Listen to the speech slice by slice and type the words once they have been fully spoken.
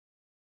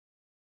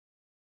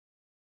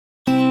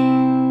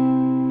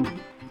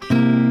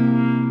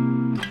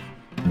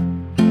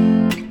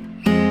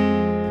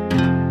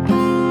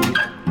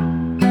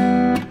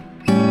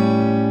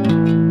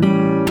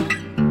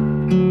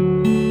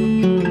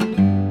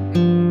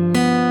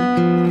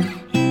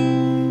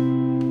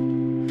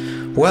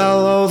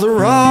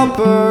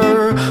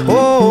robber.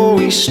 Oh,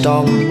 he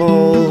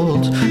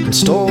stumbled and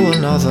stole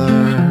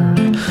another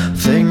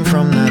thing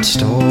from that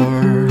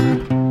store.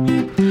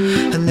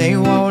 And they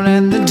won't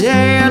end the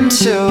day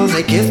until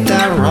they get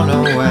that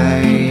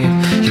runaway.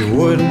 You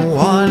wouldn't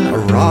want a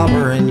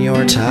robber in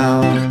your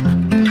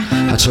town.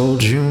 I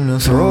told you to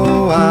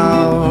throw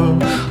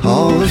out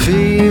all the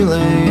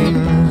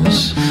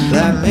feelings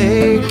that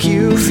make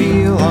you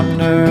feel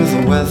under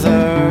the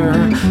weather.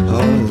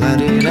 Oh,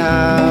 let it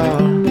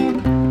out.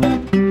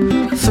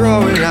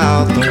 Throw it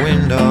out the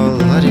window,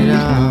 let it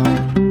out.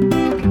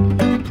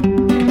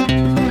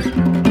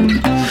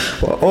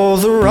 Well, oh,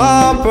 the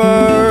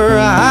robber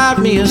had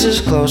me as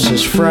his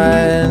closest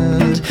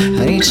friend,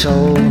 and he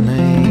told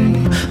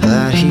me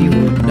that he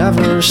would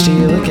never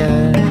steal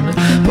again.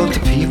 But the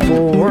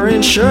people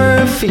weren't sure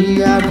if he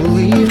had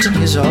believed in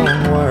his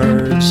own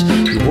words.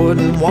 You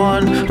wouldn't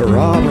want a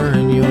robber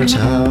in your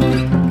town.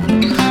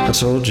 I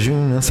told you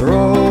to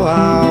throw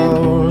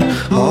out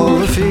all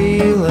the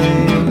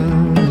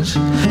feelings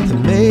that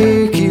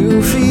make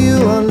you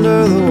feel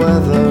under the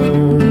weather.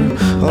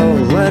 Oh,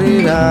 let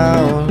it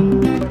out.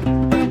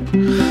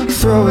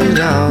 Throw it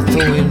out the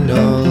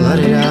window, let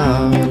it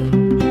out.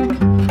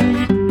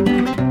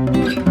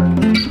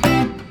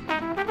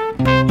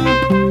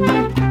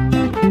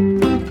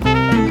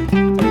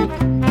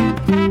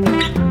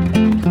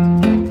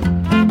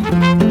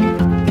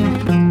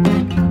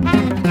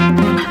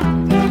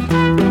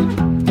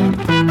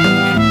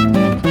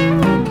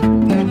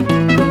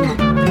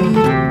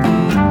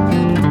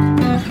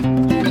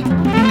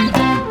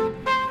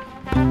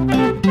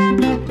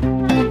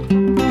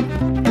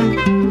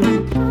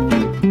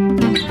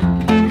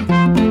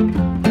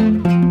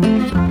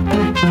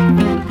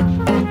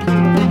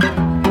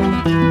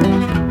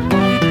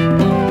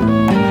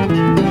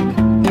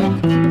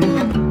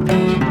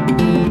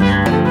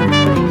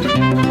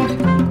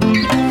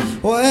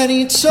 When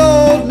he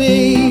told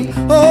me,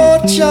 oh,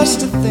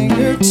 just a thing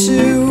or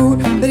two,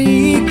 that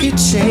he could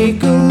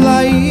take a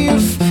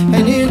life,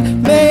 and it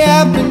may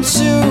happen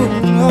soon.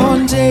 Oh,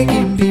 and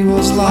taking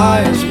people's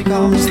lives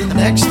becomes the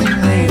next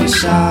thing they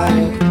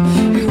decide.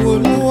 You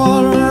wouldn't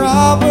want a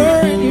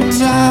robber in your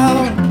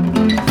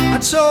town. I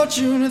told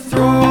you to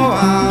throw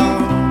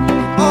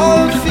out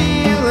all the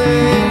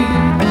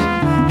feelings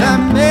that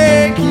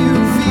make you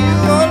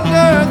feel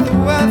under the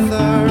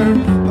weather.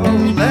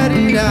 Oh, let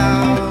it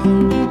out.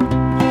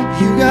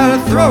 You gotta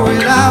throw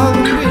it out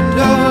the window.